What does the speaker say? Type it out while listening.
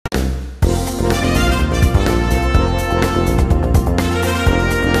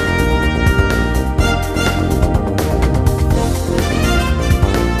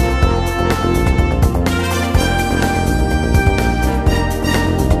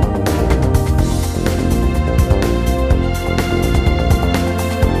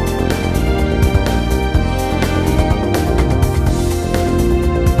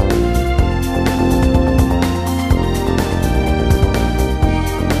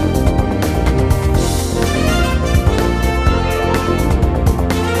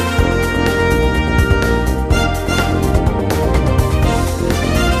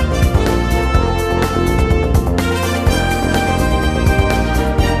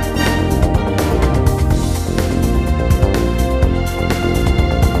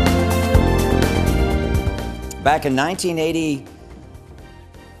Back in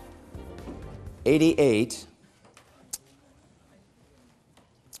 1988,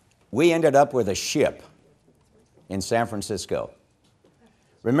 we ended up with a ship in San Francisco.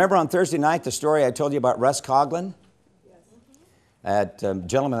 Remember on Thursday night the story I told you about Russ Coughlin? That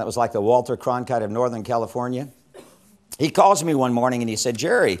gentleman that was like the Walter Cronkite of Northern California? He calls me one morning and he said,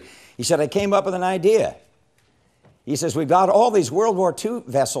 Jerry, he said, I came up with an idea. He says, we've got all these World War II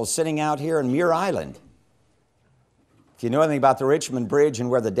vessels sitting out here in Muir Island. If you know anything about the Richmond Bridge and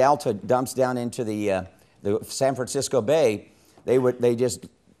where the Delta dumps down into the San Francisco Bay, they just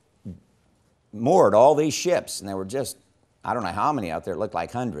moored all these ships, and there were just, I don't know how many out there, it looked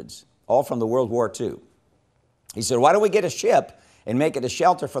like hundreds, all from the World War II. He said, why don't we get a ship and make it a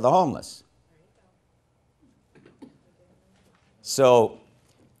shelter for the homeless? So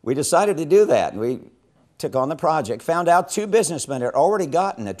we decided to do that, and we took on the project, found out two businessmen had already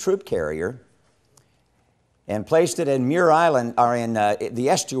gotten a troop carrier and placed it in Muir Island, or in the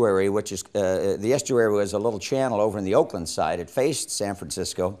estuary, which is, the estuary was a little channel over in the Oakland side. It faced San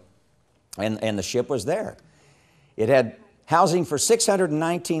Francisco, and the ship was there. It had housing for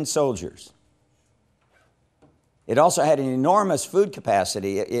 619 soldiers. It also had an enormous food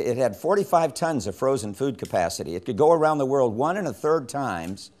capacity. It had 45 tons of frozen food capacity. It could go around the world 1 1/3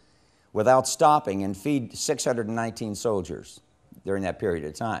 times without stopping and feed 619 soldiers during that period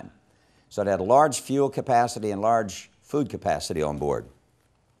of time. So it had a large fuel capacity and large food capacity on board.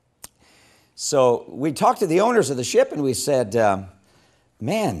 So we talked to the owners of the ship and we said,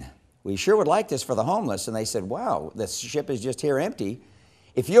 man, we sure would like this for the homeless. And they said, wow, this ship is just here empty.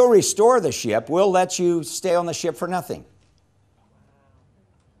 If you'll restore the ship, we'll let you stay on the ship for nothing.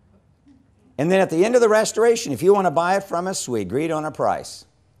 And then at the end of the restoration, if you want to buy it from us, we agreed on a price.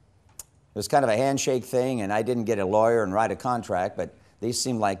 It was kind of a handshake thing, and I didn't get a lawyer and write a contract, but these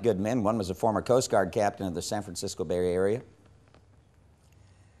seemed like good men. One was a former Coast Guard captain of the San Francisco Bay Area.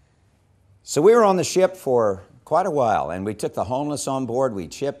 So we were on the ship for quite a while, and we took the homeless on board. We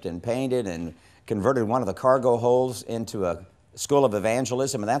chipped and painted and converted one of the cargo holds into a school of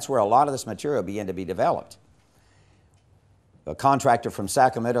evangelism, and that's where a lot of this material began to be developed. A contractor from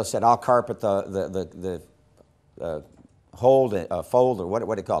Sacramento said, I'll carpet the hold, fold, or what do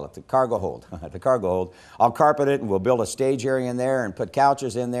you call it? The cargo hold. The cargo hold. I'll carpet it, and we'll build a stage area in there and put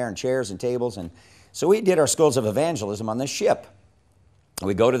couches in there and chairs and tables. And so we did our schools of evangelism on this ship.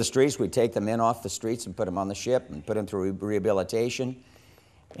 We go to the streets, we take the men off the streets and put them on the ship and put them through rehabilitation.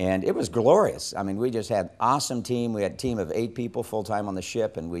 And it was glorious. I mean, we just had an awesome team. We had a team of 8 people full-time on the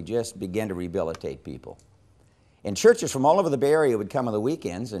ship, and we just began to rehabilitate people. And churches from all over the Bay Area would come on the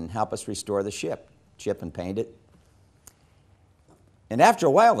weekends and help us restore the ship, chip and paint it. And after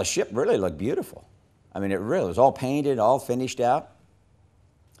a while, the ship really looked beautiful. I mean, it was all painted, all finished out.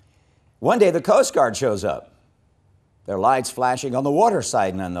 One day, the Coast Guard shows up. Their lights flashing on the water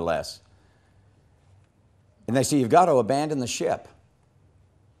side, nonetheless. And they say, you've got to abandon the ship.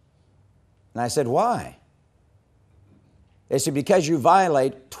 And I said, why? They said, because you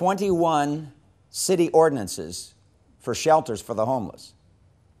violate 21 city ordinances for shelters for the homeless.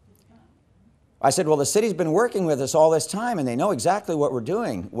 I said, well, the city's been working with us all this time, and they know exactly what we're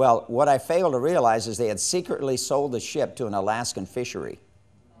doing. Well, what I failed to realize is they had secretly sold the ship to an Alaskan fishery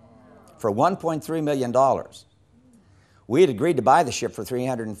for $1.3 million. We had agreed to buy the ship for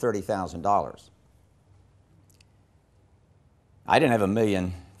 $330,000. I didn't have $1.3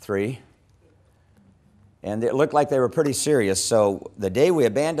 million. And it looked like they were pretty serious. So the day we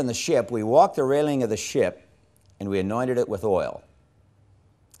abandoned the ship, we walked the railing of the ship and we anointed it with oil.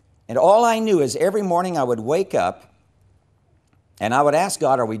 And all I knew is every morning I would wake up and I would ask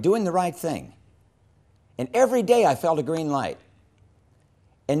God, are we doing the right thing? And every day I felt a green light.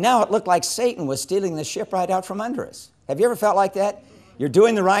 And now it looked like Satan was stealing the ship right out from under us. Have you ever felt like that? You're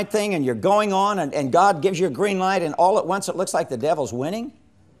doing the right thing and you're going on and God gives you a green light and all at once it looks like the devil's winning?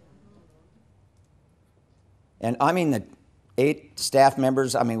 And I mean, the 8 staff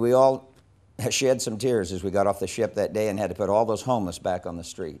members, I mean, we all shed some tears as we got off the ship that day and had to put all those homeless back on the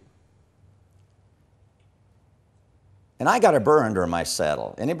street. And I got a burr under my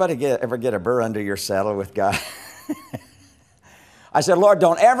saddle. Anybody ever get a burr under your saddle with God? I said, Lord,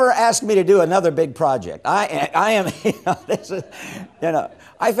 don't ever ask me to do another big project. I am,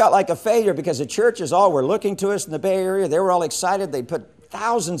 I felt like a failure because the churches all were looking to us in the Bay Area. They were all excited. They put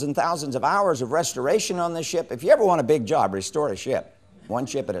thousands and thousands of hours of restoration on this ship. If you ever want a big job, restore a ship, one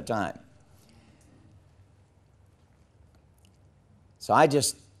ship at a time. So I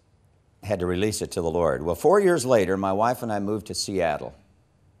just had to release it to the Lord. Well, 4 years later, my wife and I moved to Seattle.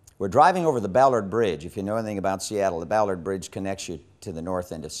 We're driving over the Ballard Bridge. If you know anything about Seattle, the Ballard Bridge connects you to the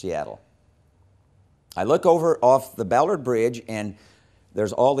north end of Seattle. I look over off the Ballard Bridge, and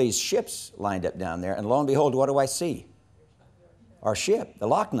there's all these ships lined up down there, and lo and behold, what do I see? Our ship, the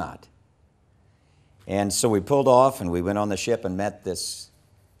Loch Knot. And so we pulled off, and we went on the ship and met this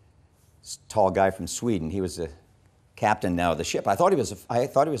tall guy from Sweden. He was the captain now of the ship. I thought he was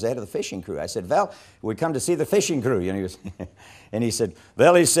the head of the fishing crew. I said, "Val, we come to see the fishing crew." You know, and he said,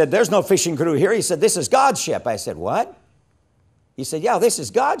 "Well," he said, "there's no fishing crew here." He said, "This is God's ship." I said, "What?" He said, "Yeah, this is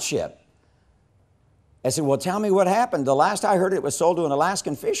God's ship." I said, "Well, tell me what happened. The last I heard, it was sold to an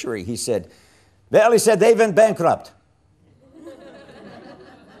Alaskan fishery." He said, "Well," he said, "they went bankrupt."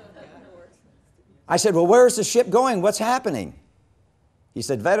 I said, "Well, where's the ship going? What's happening?" He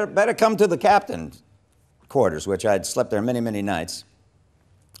said, better come to the captain's quarters," which I'd slept there many, many nights.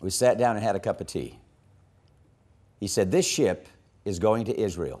 We sat down and had a cup of tea. He said, "This ship is going to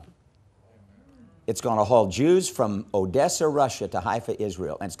Israel. It's going to haul Jews from Odessa, Russia to Haifa,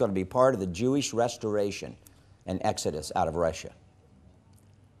 Israel, and it's going to be part of the Jewish restoration and exodus out of Russia."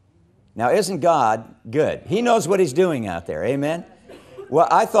 Now, isn't God good? He knows what He's doing out there, amen?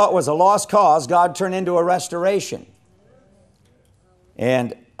 What I thought was a lost cause, God turned into a restoration.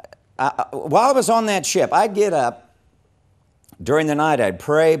 And while I was on that ship, I'd get up during the night, I'd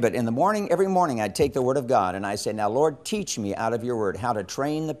pray, but in the morning, every morning, I'd take the Word of God and I say, "Now, Lord, teach me out of your Word how to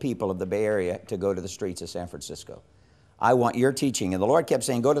train the people of the Bay Area to go to the streets of San Francisco. I want your teaching." And the Lord kept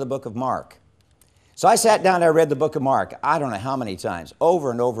saying, "Go to the book of Mark." So I sat down and I read the book of Mark, I don't know how many times,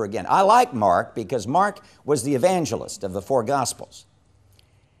 over and over again. I like Mark because Mark was the evangelist of the four Gospels.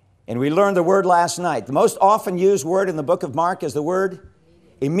 And we learned the word last night. The most often used word in the book of Mark is the word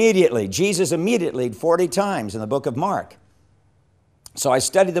immediately. Jesus immediately 40 times in the book of Mark. So I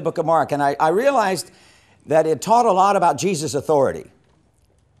studied the book of Mark, and I realized that it taught a lot about Jesus' authority.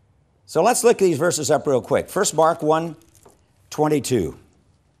 So let's look these verses up real quick. First, Mark 1:22.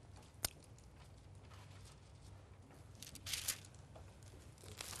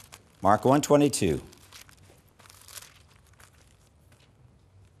 Mark 1:22.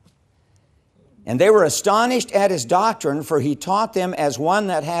 "And they were astonished at his doctrine, for he taught them as one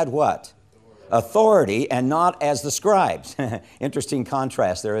that had" what? Authority, and not as the scribes. Interesting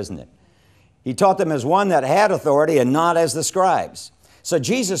contrast there, isn't it? He taught them as one that had authority and not as the scribes. So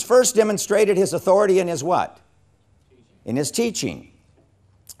Jesus first demonstrated His authority in His what? In His teaching.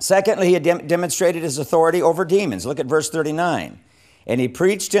 Secondly, He demonstrated His authority over demons. Look at verse 39. "And He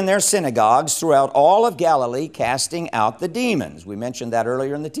preached in their synagogues throughout all of Galilee, casting out the demons." We mentioned that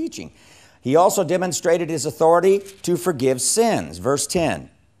earlier in the teaching. He also demonstrated His authority to forgive sins. Verse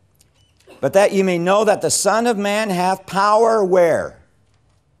 10. "But that you may know that the Son of Man hath power" where?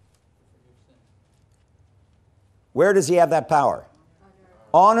 Where does He have that power?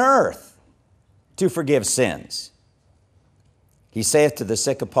 On earth, to forgive sins. "He saith to the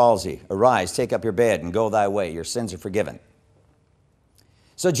sick of palsy, Arise, take up your bed, and go thy way. Your sins are forgiven."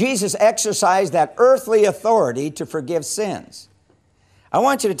 So Jesus exercised that earthly authority to forgive sins. I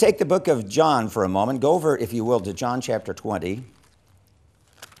want you to take the book of John for a moment. Go over, if you will, to John chapter 20.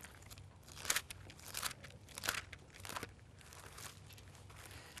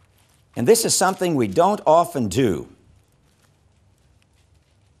 And this is something we don't often do.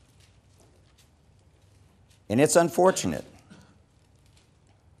 And it's unfortunate.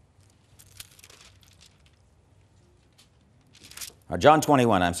 Or John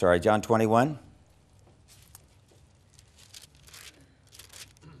 21.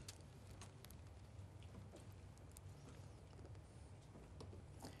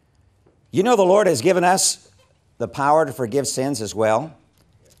 You know the Lord has given us the power to forgive sins as well.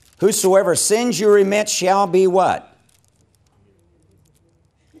 "Whosoever sins you remit shall be" what?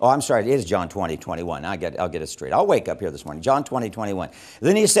 Oh, I'm sorry, it is John 20:21. I'll get it straight. I'll wake up here this morning. John 20:21.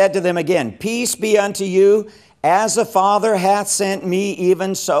 "Then He said to them again, Peace be unto you, as the Father hath sent me,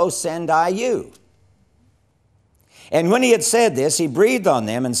 even so send I you. And when He had said this, He breathed on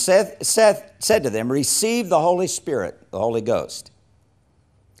them and said to them, Receive the Holy Spirit," the Holy Ghost.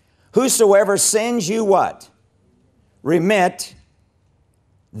 "Whosoever sins you" what? Remit,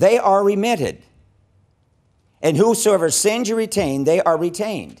 they are remitted. "And whosoever sins you retain, they are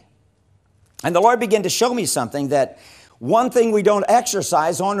retained." And the Lord began to show me something, that one thing we don't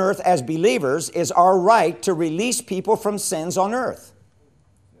exercise on earth as believers is our right to release people from sins on earth.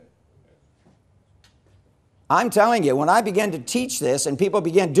 I'm telling you, when I began to teach this and people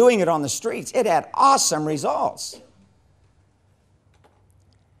began doing it on the streets, it had awesome results.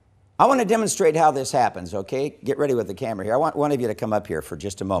 I want to demonstrate how this happens, okay? Get ready with the camera here. I want one of you to come up here for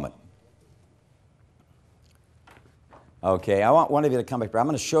just a moment. Okay, I want one of you to come up here. I'm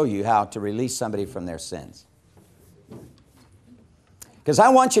going to show you how to release somebody from their sins. Because I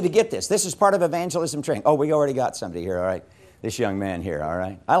want you to get this. This is part of evangelism training. Oh, we already got somebody here, all right? This young man here, all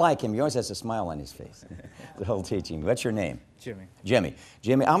right? I like him. He always has a smile on his face. The whole teaching. What's your name? Jimmy. Jimmy.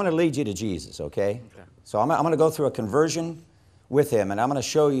 Jimmy, I'm going to lead you to Jesus, okay? So I'm going to go through a conversion with him, and I'm going to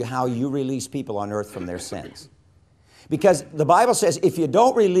show you how you release people on earth from their sins. Because the Bible says if you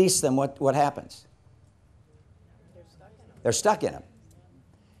don't release them, what happens? They're stuck in them.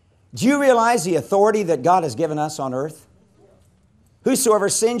 Do you realize the authority that God has given us on earth? Whosoever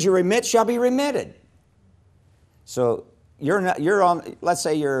sins you remit shall be remitted. So let's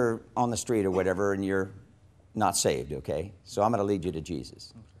say you're on the street or whatever and you're not saved, okay? So I'm going to lead you to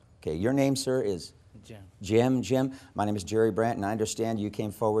Jesus. Okay, your name, sir, is? Jim. My name is Jerry Brandt, and I understand you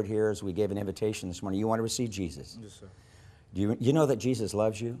came forward here as we gave an invitation this morning. You want to receive Jesus. Yes, sir. Do you know that Jesus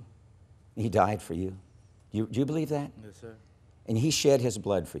loves you? He died for you. Do you believe that? Yes, sir. And He shed His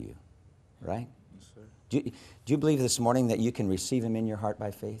blood for you, right? Yes, sir. Do you believe this morning that you can receive Him in your heart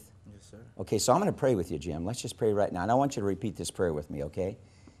by faith? Yes, sir. Okay, so I'm going to pray with you, Jim. Let's just pray right now. And I want you to repeat this prayer with me, okay?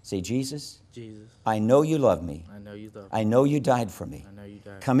 Say, Jesus, I know you love me. I know you love me. I know you died for me. I know you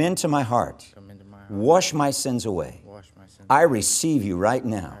died. Come into my heart. Come into my heart. Wash my sins away. Wash my sins I away. receive you right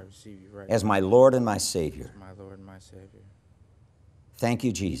now I receive you right as now my Lord and my Savior. as my Lord and my Savior. Thank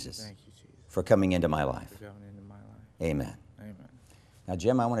you, Jesus, Thank you, Jesus, for coming into my life. for coming into my life. Amen. Amen. Now,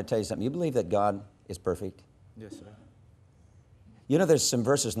 Jim, I want to tell you something. You believe that God is perfect? Yes, sir. You know, there's some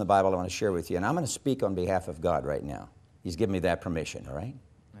verses in the Bible I want to share with you, and I'm going to speak on behalf of God right now. He's given me that permission, all right?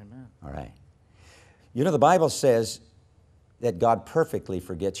 Amen. All right. You know, the Bible says that God perfectly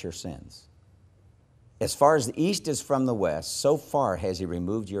forgets your sins. As far as the east is from the west, so far has He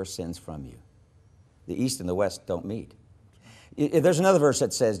removed your sins from you. The east and the west don't meet. There's another verse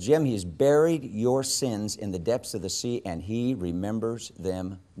that says, Jim, He's buried your sins in the depths of the sea, and He remembers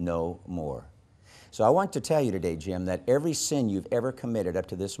them no more. So I want to tell you today, Jim, that every sin you've ever committed up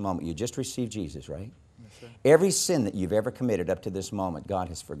to this moment, you just received Jesus, right? Yes, sir. Every sin that you've ever committed up to this moment, God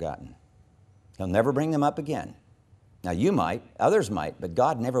has forgotten. He'll never bring them up again. Now you might, others might, but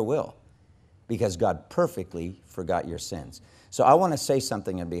God never will, because God perfectly forgot your sins. So I want to say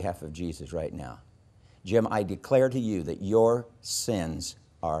something on behalf of Jesus right now. Jim, I declare to you that your sins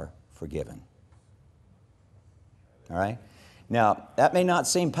are forgiven. All right? Now, that may not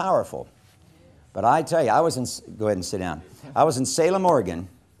seem powerful, but I tell you, go ahead and sit down. I was in Salem, Oregon,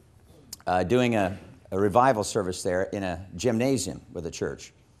 doing a revival service there in a gymnasium with a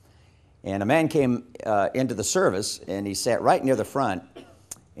church. And a man came into the service, and he sat right near the front,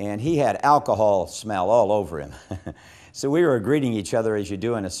 and he had alcohol smell all over him. So we were greeting each other as you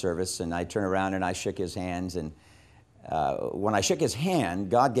do in a service, and I turned around and I shook his hands, and when I shook his hand,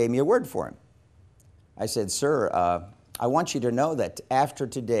 God gave me a word for him. I said, sir, I want you to know that after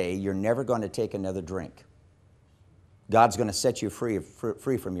today, you're never going to take another drink. God's going to set you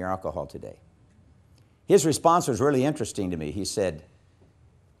free from your alcohol today. His response was really interesting to me. He said,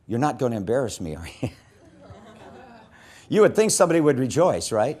 you're not going to embarrass me, are you? You would think somebody would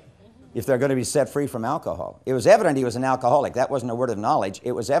rejoice, right? If they're going to be set free from alcohol. It was evident he was an alcoholic. That wasn't a word of knowledge.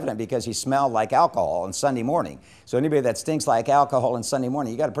 It was evident because he smelled like alcohol on Sunday morning. So anybody that stinks like alcohol on Sunday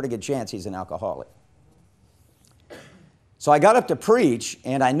morning, you got a pretty good chance he's an alcoholic. So I got up to preach,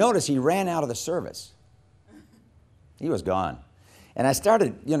 and I noticed he ran out of the service. He was gone. And I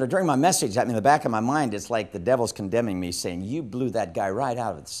started, during my message, in the back of my mind, it's like the devil's condemning me, saying, you blew that guy right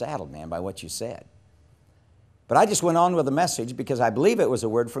out of the saddle, man, by what you said. But I just went on with the message because I believe it was a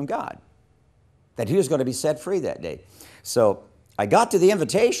word from God, that he was going to be set free that day. So I got to the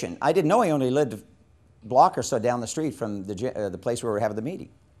invitation. I didn't know he only lived a block or so down the street from the place where we were having the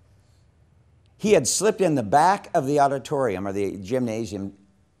meeting. He had slipped in the back of the auditorium or the gymnasium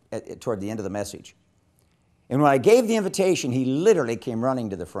toward the end of the message. And when I gave the invitation, he literally came running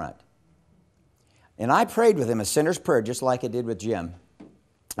to the front. And I prayed with him a sinner's prayer, just like I did with Jim.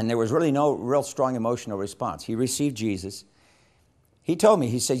 And there was really no real strong emotional response. He received Jesus. He told me,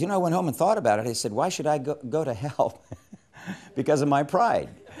 he said, I went home and thought about it. I said, why should I go to hell? Because of my pride.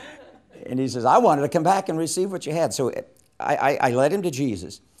 And he says, I wanted to come back and receive what you had. So I led him to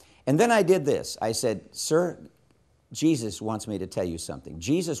Jesus. And then I did this. I said, sir, Jesus wants me to tell you something.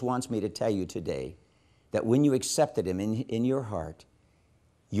 Jesus wants me to tell you today that when you accepted him in your heart,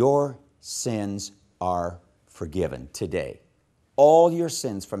 your sins are forgiven today. All your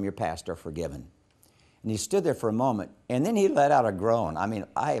sins from your past are forgiven. And he stood there for a moment, and then he let out a groan.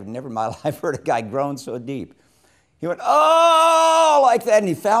 I have never in my life heard a guy groan so deep. He went, oh, like that, and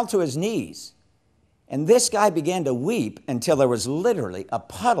he fell to his knees. And this guy began to weep until there was literally a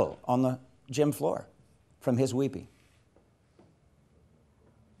puddle on the gym floor from his weeping.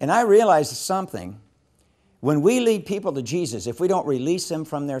 And I realized something. When we lead people to Jesus, if we don't release them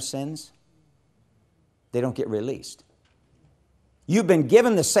from their sins, they don't get released. You've been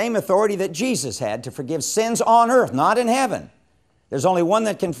given the same authority that Jesus had to forgive sins on earth, not in heaven. There's only one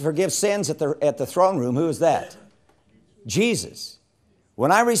that can forgive sins at the throne room. Who is that? Jesus.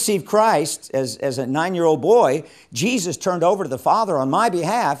 When I received Christ as a 9-year-old boy, Jesus turned over to the Father on my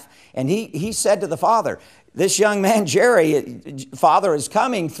behalf, and he said to the Father, this young man, Jerry, Father, is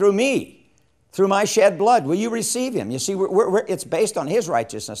coming through me, through my shed blood. Will you receive him? You see, it's based on his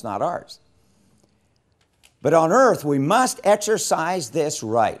righteousness, not ours. But on earth, we must exercise this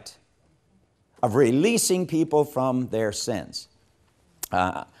right of releasing people from their sins.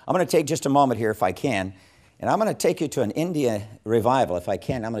 I'm going to take just a moment here, if I can, and I'm going to take you to an India revival, if I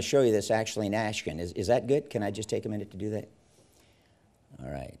can. I'm going to show you this actually in Ashken. Is that good? Can I just take a minute to do that?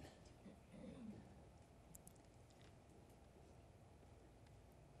 All right.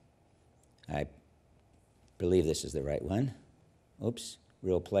 I believe this is the right one. Oops,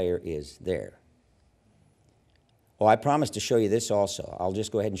 real player is there. Oh, I promised to show you this also. I'll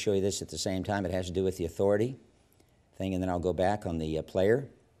just go ahead and show you this at the same time. It has to do with the authority thing, and then I'll go back on the player.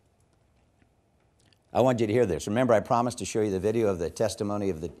 I want you to hear this. Remember, I promised to show you the video of the testimony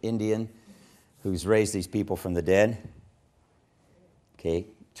of the Indian who's raised these people from the dead. Okay,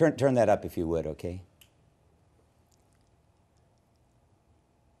 turn that up if you would, okay?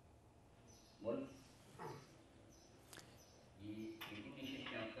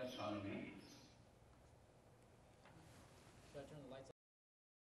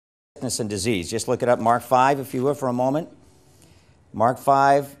 Sickness and disease. Just look it up, Mark 5, if you will, for a moment. Mark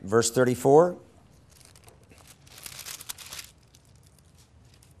 5, verse 34.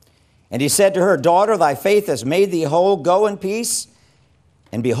 And he said to her, daughter, thy faith has made thee whole. Go in peace,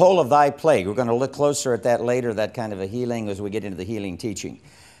 and be whole of thy plague. We're going to look closer at that later, that kind of a healing, as we get into the healing teaching.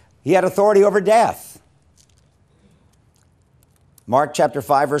 He had authority over death. Mark chapter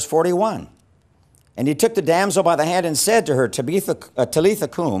 5, verse 41. And he took the damsel by the hand and said to her, Talitha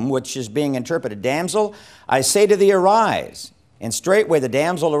cum, which is being interpreted, damsel, I say to thee, arise. And straightway the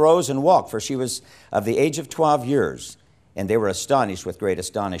damsel arose and walked, for she was of the age of 12 years. And they were astonished with great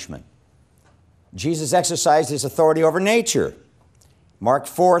astonishment. Jesus exercised his authority over nature. Mark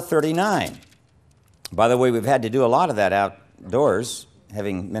 4:39. By the way, we've had to do a lot of that outdoors,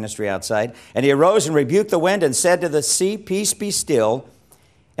 having ministry outside. And he arose and rebuked the wind and said to the sea, peace, be still.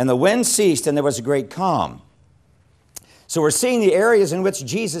 And the wind ceased, and there was a great calm. So we're seeing the areas in which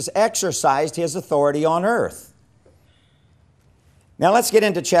Jesus exercised his authority on earth. Now let's get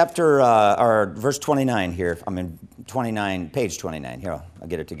into verse 29 here. I mean, 29, page 29. Here, I'll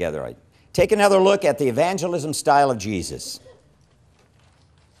get it together. Take another look at the evangelism style of Jesus.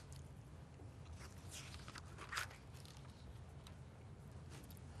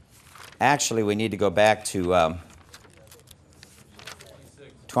 Actually, we need to go back to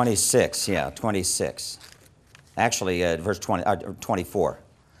 26. Yeah, 26. Actually, verse 24.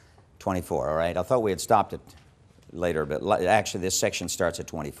 24, all right? I thought we had stopped it later, but actually this section starts at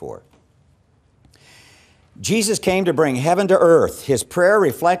 24. Jesus came to bring heaven to earth. His prayer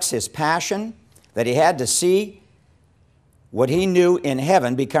reflects his passion that he had to see what he knew in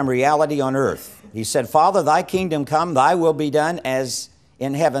heaven become reality on earth. He said, Father, thy kingdom come, thy will be done as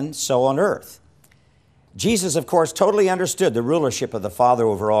in heaven, so on earth. Jesus, of course, totally understood the rulership of the Father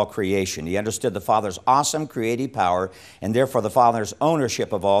over all creation. He understood the Father's awesome creative power and therefore the Father's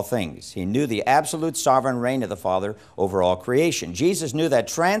ownership of all things. He knew the absolute sovereign reign of the Father over all creation. Jesus knew that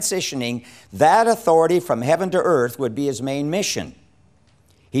transitioning that authority from heaven to earth would be his main mission.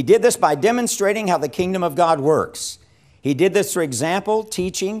 He did this by demonstrating how the kingdom of God works. He did this through example,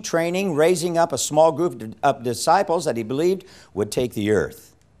 teaching, training, raising up a small group of disciples that he believed would take the earth.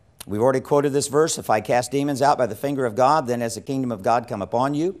 We've already quoted this verse, if I cast demons out by the finger of God, then has the kingdom of God come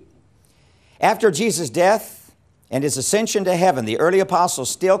upon you. After Jesus' death and his ascension to heaven, the early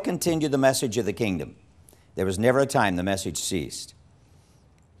apostles still continued the message of the kingdom. There was never a time the message ceased.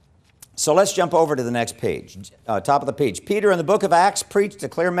 So let's jump over to the next page, top of the page. Peter in the book of Acts preached a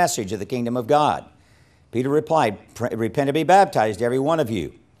clear message of the kingdom of God. Peter replied, repent and be baptized, every one of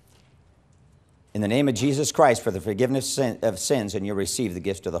you, in the name of Jesus Christ for the forgiveness of sins, and you'll receive the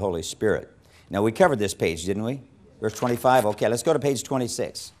gift of the Holy Spirit. Now, we covered this page, didn't we? Verse 25. Okay, let's go to page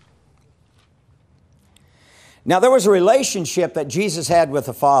 26. Now, there was a relationship that Jesus had with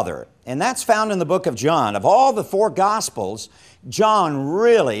the Father, and that's found in the book of John. Of all the four Gospels, John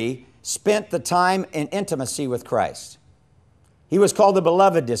really spent the time in intimacy with Christ. He was called the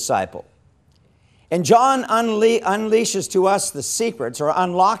beloved disciple. And John unleashes to us the secrets, or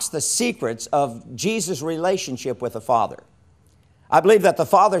unlocks the secrets of Jesus' relationship with the Father. I believe that the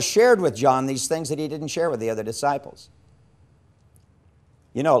Father shared with John these things that he didn't share with the other disciples.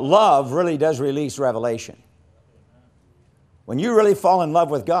 You know, love really does release revelation. When you really fall in love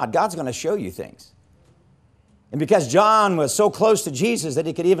with God, God's going to show you things. And because John was so close to Jesus that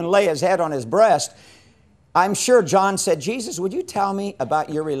he could even lay his head on his breast, I'm sure John said, Jesus, would you tell me about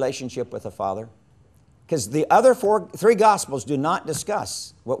your relationship with the Father? Because the other three Gospels do not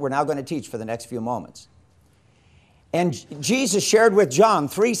discuss what we're now going to teach for the next few moments. And Jesus shared with John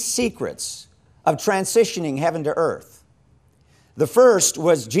 3 secrets of transitioning heaven to earth. The first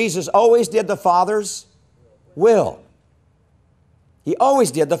was Jesus always did the Father's will. He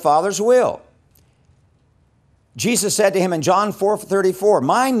always did the Father's will. Jesus said to him in John 4:34,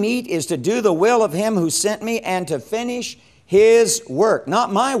 my meat is to do the will of him who sent me and to finish his work.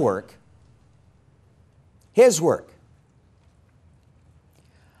 Not my work, his work.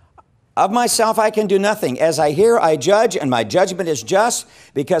 Of myself I can do nothing. As I hear, I judge, and my judgment is just,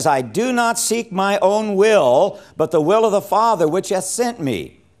 because I do not seek my own will, but the will of the Father which hath sent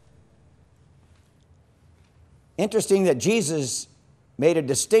me. Interesting that Jesus made a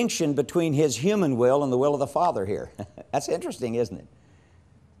distinction between his human will and the will of the Father here. That's interesting, isn't it?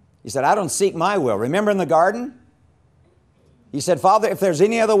 He said, I don't seek my will. Remember in the garden? He said, Father, if there's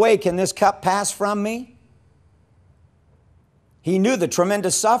any other way, can this cup pass from me? He knew the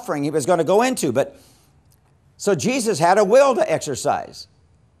tremendous suffering he was going to go into, but so Jesus had a will to exercise.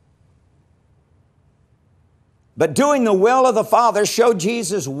 But doing the will of the Father showed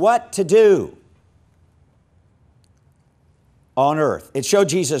Jesus what to do on earth. It showed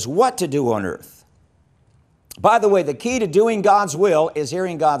Jesus what to do on earth. By the way, the key to doing God's will is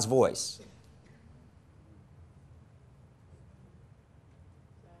hearing God's voice.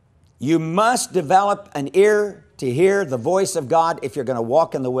 You must develop an ear to hear the voice of God if you're going to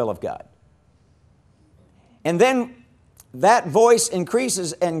walk in the will of God. And then that voice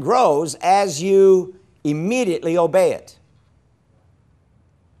increases and grows as you immediately obey it.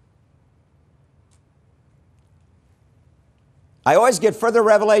 I always get further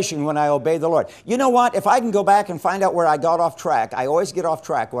revelation when I obey the Lord. You know what? If I can go back and find out where I got off track, I always get off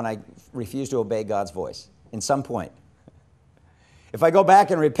track when I refuse to obey God's voice in some point. If I go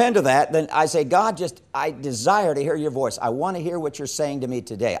back and repent of that, then I say, God, I desire to hear your voice. I want to hear what you're saying to me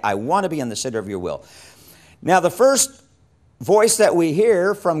today. I want to be in the center of your will. Now, the first voice that we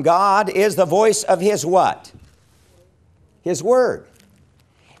hear from God is the voice of His what? His Word.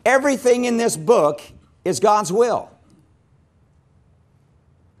 Everything in this book is God's will.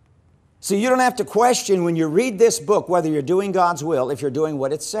 So you don't have to question when you read this book whether you're doing God's will if you're doing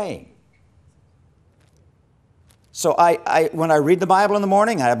what it's saying. So when I read the Bible in the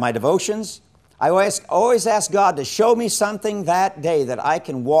morning, I have my devotions. I always ask God to show me something that day that I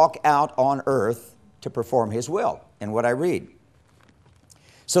can walk out on earth to perform His will in what I read.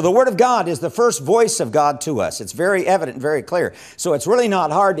 So the Word of God is the first voice of God to us. It's very evident and very clear. So it's really not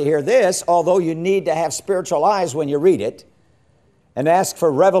hard to hear this, although you need to have spiritual eyes when you read it and ask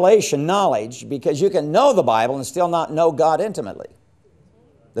for revelation knowledge, because you can know the Bible and still not know God intimately.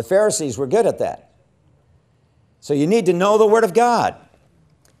 The Pharisees were good at that. So you need to know the Word of God.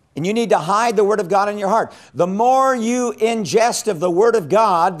 And you need to hide the Word of God in your heart. The more you ingest of the Word of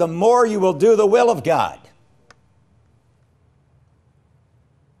God, the more you will do the will of God.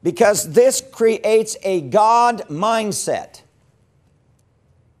 Because this creates a God mindset.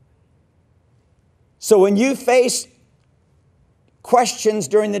 So when you face questions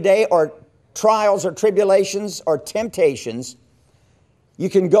during the day, or trials or tribulations or temptations, you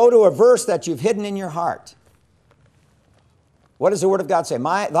can go to a verse that you've hidden in your heart. What does the Word of God say?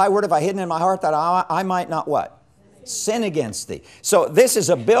 Thy word have I hidden in my heart that I might not what? Sin against thee. So this is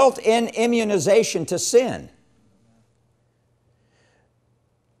a built-in immunization to sin.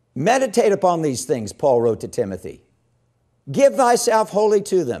 Meditate upon these things, Paul wrote to Timothy. Give thyself wholly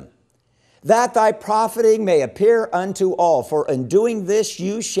to them, that thy profiting may appear unto all. For in doing this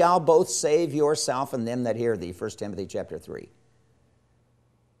you shall both save yourself and them that hear thee. 1 Timothy chapter 3.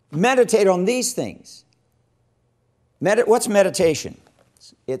 Meditate on these things. What's meditation?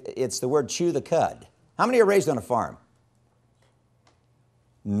 It's the word chew the cud. How many are raised on a farm?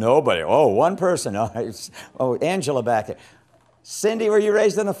 Nobody. Oh, one person. Oh, Angela back there. Cindy, were you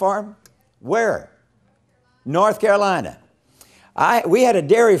raised on a farm? Where? North Carolina. We had a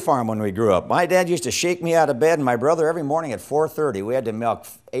dairy farm when we grew up. My dad used to shake me out of bed and my brother every morning at 4:30. We had to milk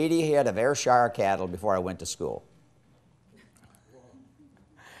 80 head of Ayrshire cattle before I went to school.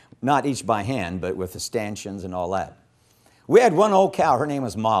 Not each by hand, but with the stanchions and all that. We had one old cow. Her name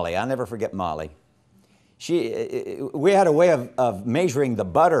was Molly. I'll never forget Molly. We had a way of measuring the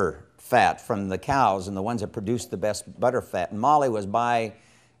butter fat from the cows and the ones that produce the best butter fat. And Molly was by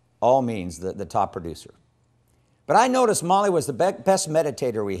all means the top producer. But I noticed Molly was the best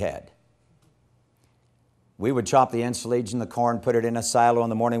meditator we had. We would chop the ensilage and the corn, put it in a silo in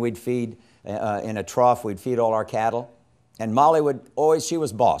the morning. We'd feed in a trough. We'd feed all our cattle. And Molly would always, she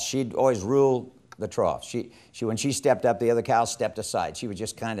was boss. She'd always rule the trough. When she stepped up, the other cows stepped aside. She was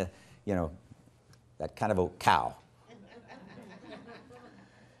just kind of, that kind of a cow.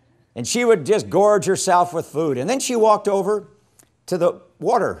 And she would just gorge herself with food. And then she walked over to the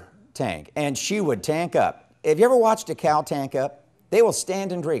water tank, and she would tank up. Have you ever watched a cow tank up? They will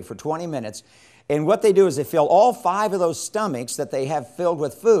stand and drink for 20 minutes. And what they do is they fill all 5 of those stomachs that they have filled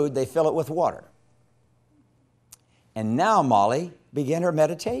with food, they fill it with water. And now Molly began her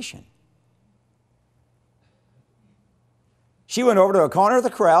meditation. She went over to a corner of the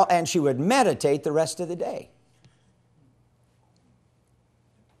corral and she would meditate the rest of the day.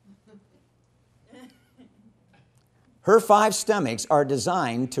 Her 5 stomachs are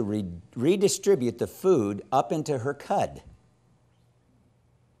designed to redistribute the food up into her cud.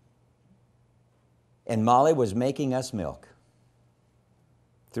 And Molly was making us milk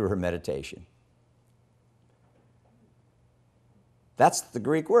through her meditation. That's the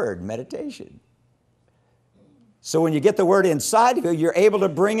Greek word, meditation. So when you get the word inside of you, you're able to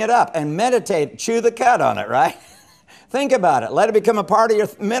bring it up and meditate, chew the cud on it, right? Think about it. Let it become a part of your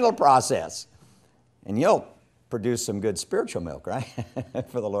mental process. And you'll produce some good spiritual milk, right?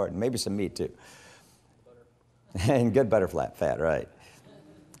 For the Lord. Maybe some meat too. And good butter fat, right?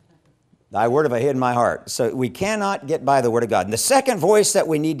 Thy word have I hid in my heart. So we cannot get by the word of God. And the second voice that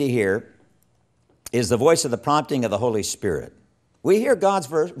we need to hear is the voice of the prompting of the Holy Spirit. We hear God's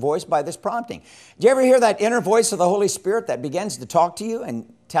voice by this prompting. Do you ever hear that inner voice of the Holy Spirit that begins to talk to you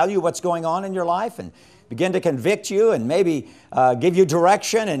and tell you what's going on in your life and begin to convict you and maybe give you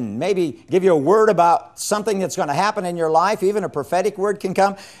direction and maybe give you a word about something that's going to happen in your life? Even a prophetic word can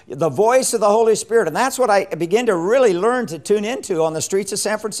come. The voice of the Holy Spirit. And that's what I began to really learn to tune into on the streets of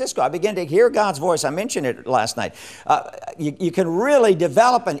San Francisco. I began to hear God's voice. I mentioned it last night. You can really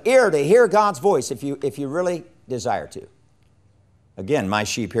develop an ear to hear God's voice if you really desire to. Again, my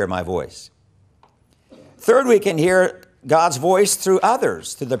sheep hear my voice. Third, we can hear God's voice through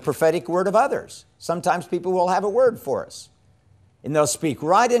others, through the prophetic word of others. Sometimes people will have a word for us, and they'll speak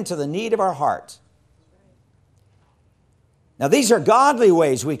right into the need of our heart. Now, these are godly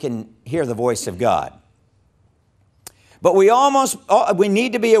ways we can hear the voice of God. But we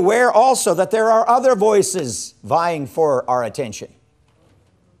need to be aware also that there are other voices vying for our attention.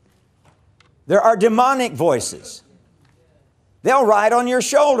 There are demonic voices. They'll ride on your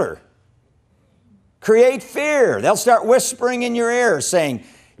shoulder, create fear. They'll start whispering in your ear saying,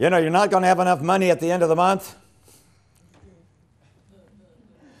 you're not going to have enough money at the end of the month.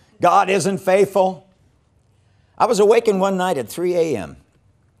 God isn't faithful. I was awakened one night at 3 a.m.,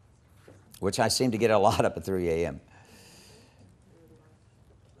 which I seem to get a lot up at 3 a.m.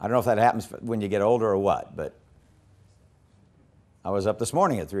 I don't know if that happens when you get older or what, but I was up this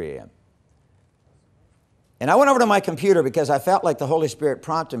morning at 3 a.m. And I went over to my computer because I felt like the Holy Spirit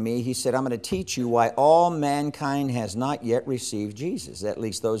prompted me. He said, I'm going to teach you why all mankind has not yet received Jesus, at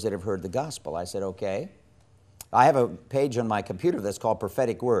least those that have heard the gospel. I said, okay. I have a page on my computer that's called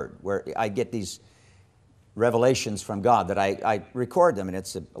Prophetic Word, where I get these revelations from God that I record them, and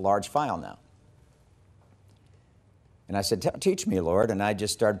it's a large file now. And I said, teach me, Lord. And I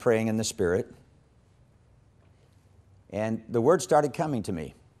just started praying in the Spirit. And the word started coming to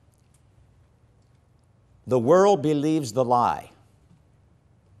me. The world believes the lie.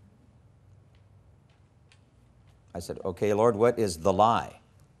 I said, okay, Lord, what is the lie?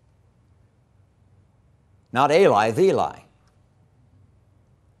 Not a lie, the lie.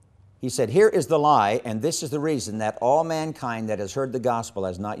 He said, here is the lie, and this is the reason that all mankind that has heard the gospel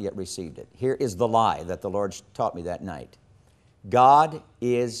has not yet received it. Here is the lie that the Lord taught me that night. God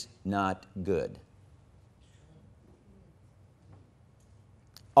is not good.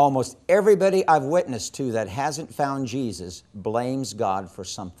 Almost everybody I've witnessed to that hasn't found Jesus blames God for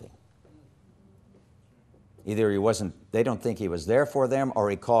something. Either they don't think He was there for them, or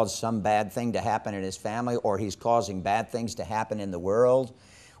He caused some bad thing to happen in His family, or He's causing bad things to happen in the world.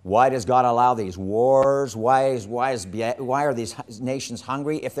 Why does God allow these wars? Why are these nations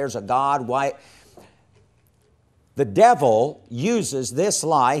hungry? If there's a God, why? The devil uses this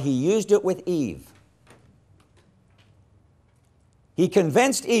lie. He used it with Eve. He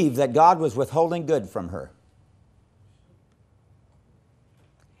convinced Eve that God was withholding good from her.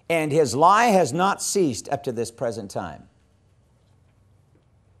 And his lie has not ceased up to this present time.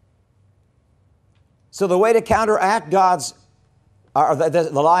 So the way to counteract God's or the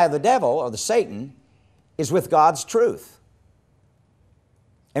lie of the devil, or the Satan, is with God's truth.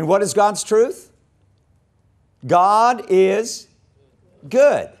 And what is God's truth? God is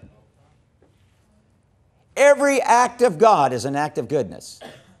good. Every act of God is an act of goodness.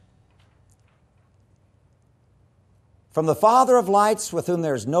 From the Father of lights, with whom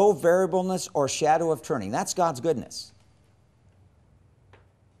there is no variableness or shadow of turning. That's God's goodness.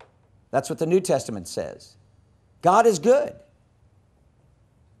 That's what the New Testament says. God is good.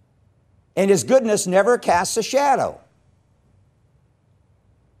 And His goodness never casts a shadow.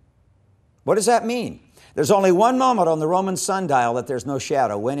 What does that mean? There's only one moment on the Roman sundial that there's no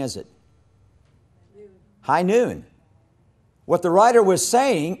shadow. When is it? High noon. What the writer was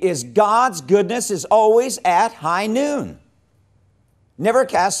saying is God's goodness is always at high noon. Never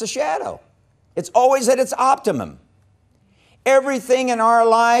casts a shadow. It's always at its optimum. Everything in our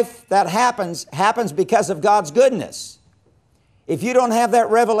life that happens because of God's goodness. If you don't have that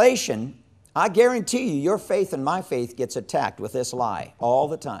revelation, I guarantee you your faith and my faith gets attacked with this lie all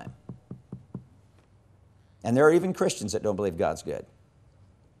the time. And there are even Christians that don't believe God's good.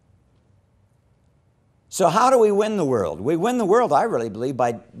 So how do we win the world? We win the world, I really believe,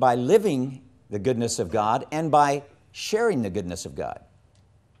 by living the goodness of God and by sharing the goodness of God.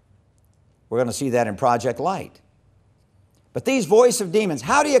 We're going to see that in Project Light. But these voice of demons,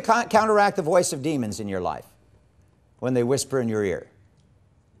 how do you counteract the voice of demons in your life when they whisper in your ear?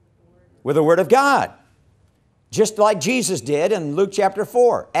 With the Word of God. Just like Jesus did in Luke chapter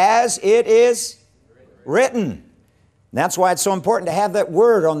 4. As it is written. That's why it's so important to have that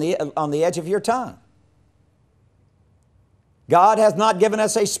word on the edge of your tongue. God hath not given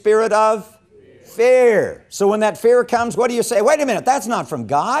us a spirit of fear. So when that fear comes, what do you say? Wait a minute, that's not from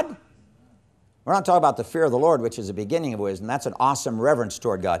God. We're not talking about the fear of the Lord, which is the beginning of wisdom. That's an awesome reverence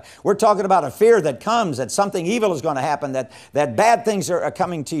toward God. We're talking about a fear that comes, that something evil is going to happen, that bad things are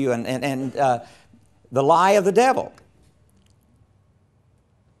coming to you, and the lie of the devil.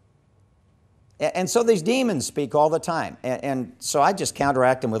 And so these demons speak all the time. And so I just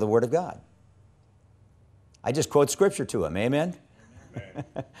counteract them with the Word of God. I just quote Scripture to them. Amen?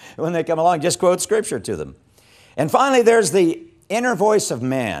 Amen. When they come along, just quote Scripture to them. And finally, there's the inner voice of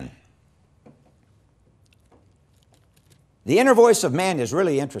man. The inner voice of man is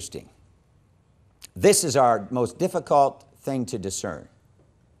really interesting. This is our most difficult thing to discern.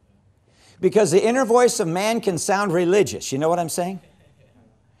 Because the inner voice of man can sound religious. You know what I'm saying?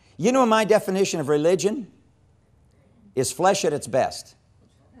 You know my definition of religion is flesh at its best.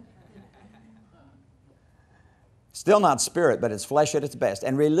 Still not spirit, but it's flesh at its best.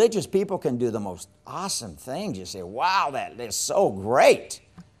 And religious people can do the most awesome things. You say, wow, that is so great.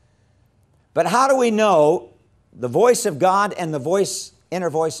 But how do we know the voice of God and the inner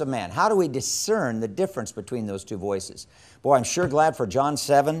voice of man? How do we discern the difference between those two voices? Boy, I'm sure glad for John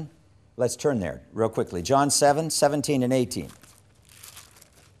 7. Let's turn there real quickly. John 7, 17 and 18.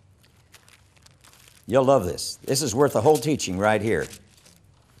 You'll love this. This is worth a whole teaching right here.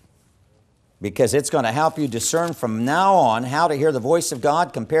 Because it's going to help you discern from now on how to hear the voice of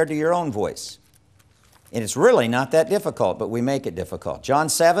God compared to your own voice. And it's really not that difficult, but we make it difficult. John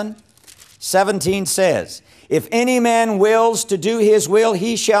 7, 17 says, if any man wills to do his will,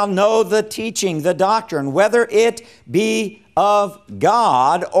 he shall know the teaching, the doctrine, whether it be of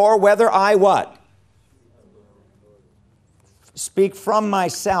God or whether I what? Speak from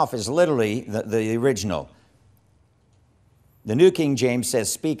myself is literally the original. The New King James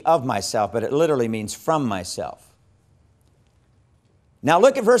says, speak of myself, but it literally means from myself. Now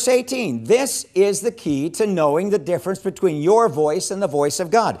look at verse 18. This is the key to knowing the difference between your voice and the voice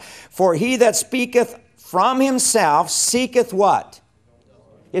of God. For he that speaketh from himself seeketh what?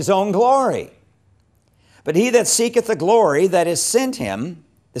 His own glory. But he that seeketh the glory that is sent him,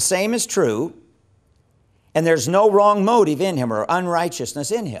 the same is true, and there's no wrong motive in him or unrighteousness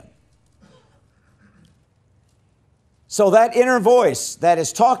in him. So that inner voice that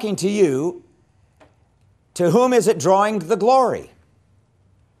is talking to you, to whom is it drawing the glory?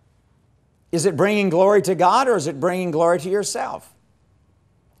 Is it bringing glory to God or is it bringing glory to yourself?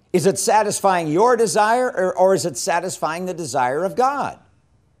 Is it satisfying your desire or is it satisfying the desire of God?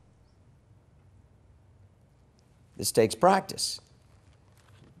 This takes practice.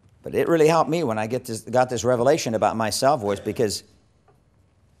 But it really helped me when I got this revelation about my self voice, because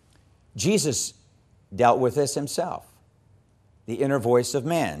Jesus dealt with this himself. The inner voice of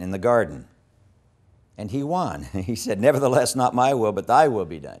man in the garden. And he won. He said, nevertheless, not my will, but thy will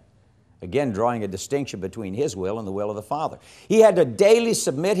be done. Again, drawing a distinction between his will and the will of the Father. He had to daily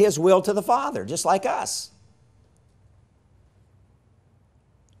submit his will to the Father, just like us.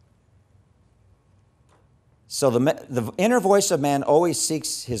 So the inner voice of man always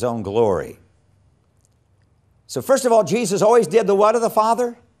seeks his own glory. So first of all, Jesus always did the what of the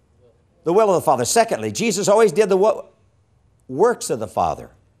Father? The will of the Father. Secondly, Jesus always did the what? Works of the Father.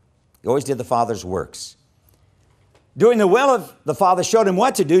 He always did the Father's works. Doing the will of the Father showed him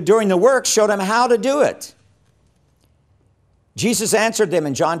what to do. Doing the works showed him how to do it. Jesus answered them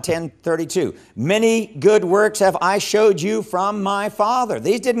in John 10:32. Many good works have I showed you from my Father.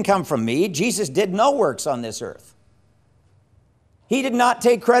 These didn't come from me. Jesus did no works on this earth. He did not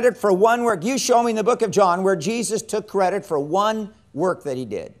take credit for one work. You show me in the book of John where Jesus took credit for one work that he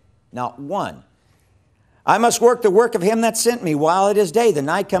did. Not one. I must work the work of him that sent me while it is day. The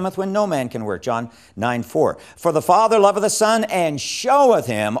night cometh when no man can work. John 9:4. For the Father loveth the Son, and showeth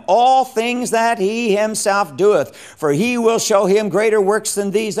him all things that he himself doeth. For he will show him greater works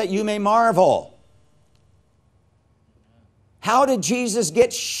than these, that you may marvel. How did Jesus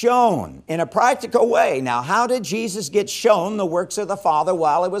get shown in a practical way? Now, how did Jesus get shown the works of the Father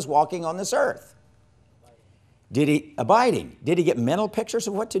while he was walking on this earth? Abiding? Did he get mental pictures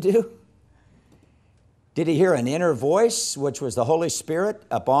of what to do? Did he hear an inner voice, which was the Holy Spirit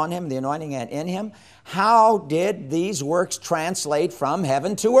upon him, the anointing in him? How did these works translate from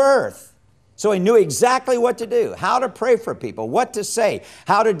heaven to earth? So he knew exactly what to do, how to pray for people, what to say,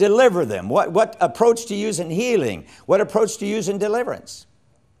 how to deliver them, what approach to use in healing, what approach to use in deliverance.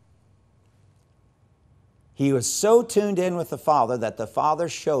 He was so tuned in with the Father that the Father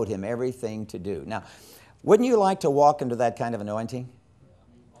showed him everything to do. Now, wouldn't you like to walk into that kind of anointing?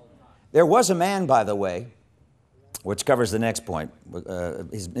 There was a man, by the way, which covers the next point.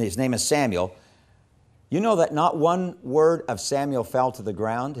 His name is Samuel. You know that not one word of Samuel fell to the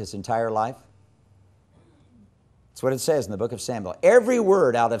ground his entire life? That's what it says in the book of Samuel. Every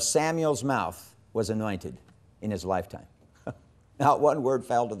word out of Samuel's mouth was anointed in his lifetime. Not one word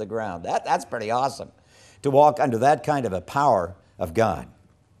fell to the ground. That's pretty awesome, to walk under that kind of a power of God.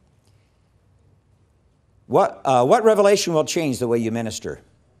 What revelation will change the way you minister?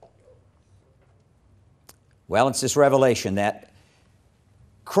 Well, it's this revelation that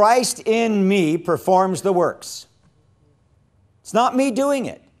Christ in me performs the works. It's not me doing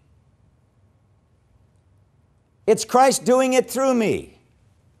it. It's Christ doing it through me.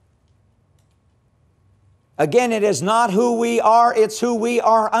 Again, it is not who we are, it's who we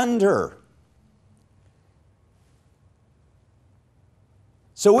are under.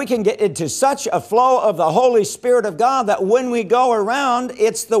 So we can get into such a flow of the Holy Spirit of God that when we go around,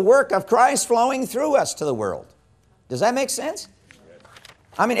 it's the work of Christ flowing through us to the world. Does that make sense?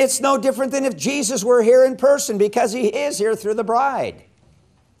 I mean, it's no different than if Jesus were here in person, because he is here through the bride.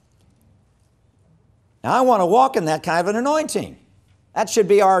 Now, I want to walk in that kind of an anointing. That should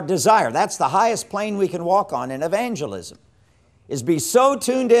be our desire. That's the highest plane we can walk on in evangelism, is be so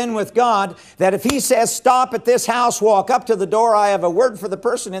tuned in with God that if he says, stop at this house, walk up to the door, I have a word for the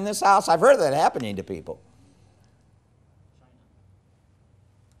person in this house. I've heard that happening to people.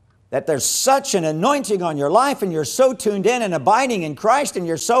 That there's such an anointing on your life, and you're so tuned in and abiding in Christ, and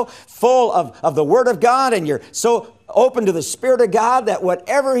you're so full of the Word of God, and you're so open to the Spirit of God that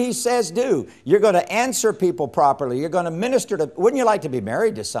whatever he says do, you're going to answer people properly. You're going to minister to. Wouldn't you like to be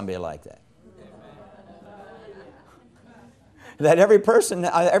married to somebody like that? That every person,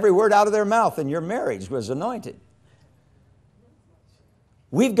 every word out of their mouth in your marriage was anointed.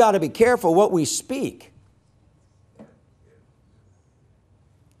 We've got to be careful what we speak.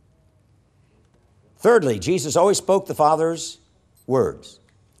 Thirdly, Jesus always spoke the Father's words.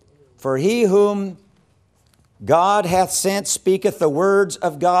 For he whom God hath sent speaketh the words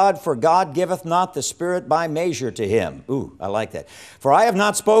of God, for God giveth not the Spirit by measure to him. Ooh, I like that. For I have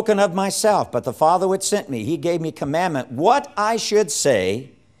not spoken of myself, but the Father which sent me, he gave me commandment what I should say,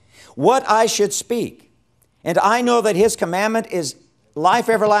 what I should speak. And I know that his commandment is life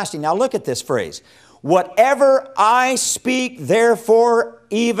everlasting. Now look at this phrase. Whatever I speak, therefore,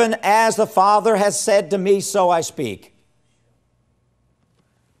 even as the Father has said to me, so I speak.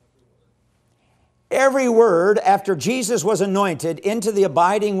 Every word after Jesus was anointed into the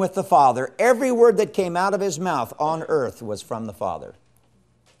abiding with the Father, every word that came out of his mouth on earth was from the Father.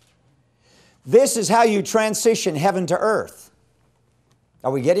 This is how you transition heaven to earth.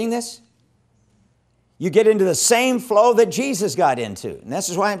 Are we getting this? You get into the same flow that Jesus got into. And this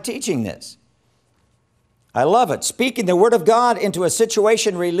is why I'm teaching this. I love it. Speaking the Word of God into a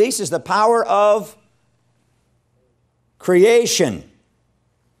situation releases the power of creation.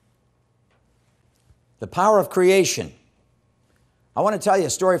 The power of creation. I want to tell you a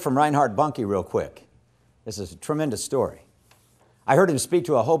story from Reinhard Bonnke real quick. This is a tremendous story. I heard him speak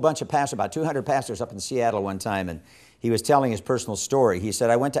to a whole bunch of pastors, about 200 pastors up in Seattle one time, and he was telling his personal story. He said,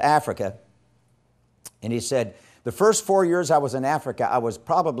 I went to Africa And he said, the first 4 years I was in Africa, I was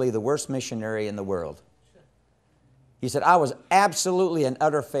probably the worst missionary in the world. He said, I was absolutely an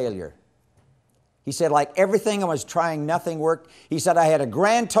utter failure. He said, like everything I was trying, nothing worked. He said, I had a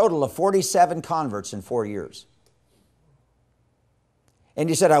grand total of 47 converts in 4 years. And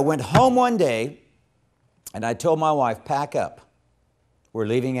he said, I went home one day and I told my wife, pack up. We're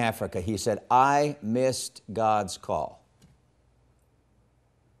leaving Africa. He said, I missed God's call.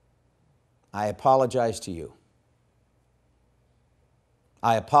 I apologize to you.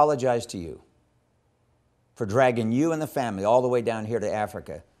 I apologize to you for dragging you and the family all the way down here to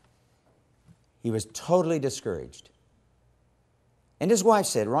Africa. He was totally discouraged. And his wife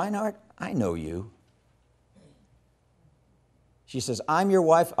said, Reinhard, I know you. She says, I'm your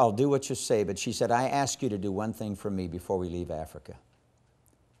wife, I'll do what you say. But she said, I ask you to do one thing for me before we leave Africa.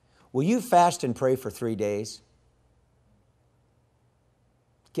 Will you fast and pray for 3 days?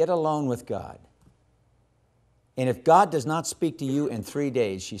 Get alone with God. And if God does not speak to you in 3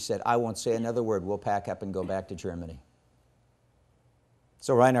 days, she said, I won't say another word. We'll pack up and go back to Germany.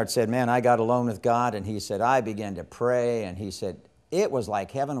 So Reinhard said, man, I got alone with God, and he said, I began to pray, and he said, it was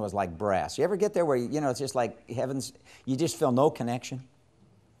like heaven was like brass. You ever get there where, it's just like heaven's, you just feel no connection?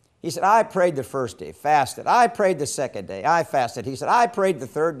 He said, I prayed the first day, fasted. I prayed the second day, I fasted. He said, I prayed the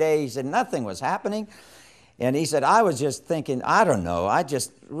third day. He said, nothing was happening. And he said, I was just thinking, I don't know, I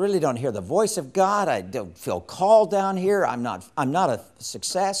just really don't hear the voice of God. I don't feel called down here. I'm not a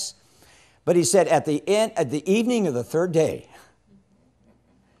success. But he said, at the evening of the third day,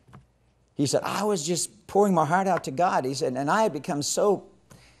 he said, I was just pouring my heart out to God. He said, and I had become so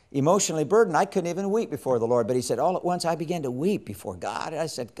emotionally burdened, I couldn't even weep before the Lord. But he said, all at once I began to weep before God. And I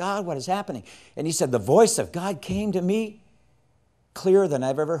said, God, what is happening? And he said, the voice of God came to me clearer than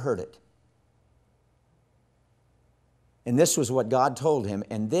I've ever heard it. And this was what God told him,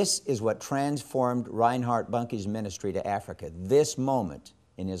 and this is what transformed Reinhard Bonnke's ministry to Africa, this moment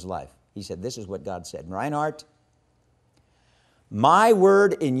in his life. He said, this is what God said. Reinhard, my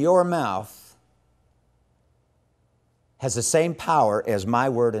word in your mouth has the same power as my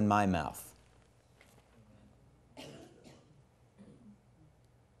word in my mouth.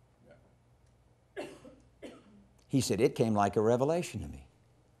 He said, it came like a revelation to me.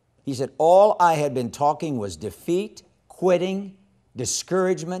 He said, all I had been talking was defeat, quitting,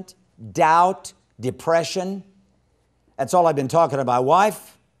 discouragement, doubt, depression. That's all I've been talking to my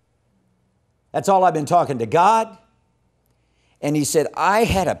wife. That's all I've been talking to God. And he said, I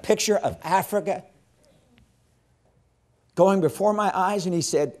had a picture of Africa going before my eyes, and he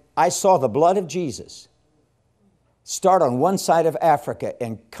said, I saw the blood of Jesus start on one side of Africa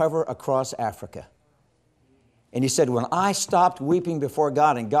and cover across Africa. And he said, when I stopped weeping before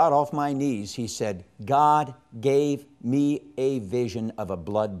God and got off my knees, he said, God gave me a vision of a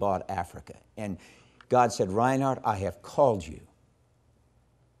blood-bought Africa. And God said, Reinhard, I have called you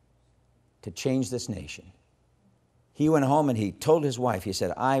to change this nation. He went home and he told his wife, he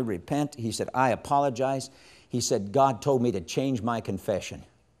said, I repent. He said, I apologize. He said, God told me to change my confession.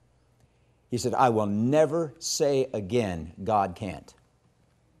 He said, I will never say again, God can't.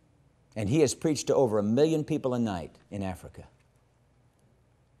 And he has preached to over 1 million people a night in Africa.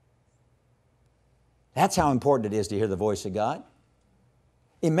 That's how important it is to hear the voice of God.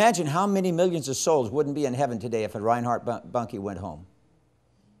 Imagine how many millions of souls wouldn't be in heaven today if Reinhard Bonnke went home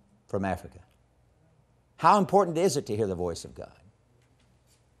from Africa. How important is it to hear the voice of God?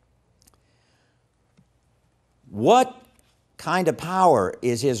 What kind of power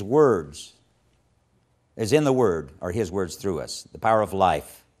is his words, is in the word, or his words through us? The power of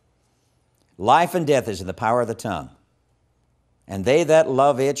life. Life and death is in the power of the tongue, and they that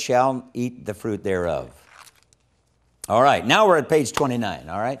love it shall eat the fruit thereof. All right, now we're at page 29,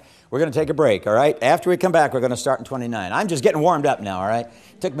 all right? We're going to take a break, all right? After we come back, we're going to start in 29. I'm just getting warmed up now, all right?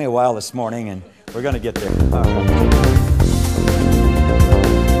 It took me a while this morning, and we're going to get there. All right.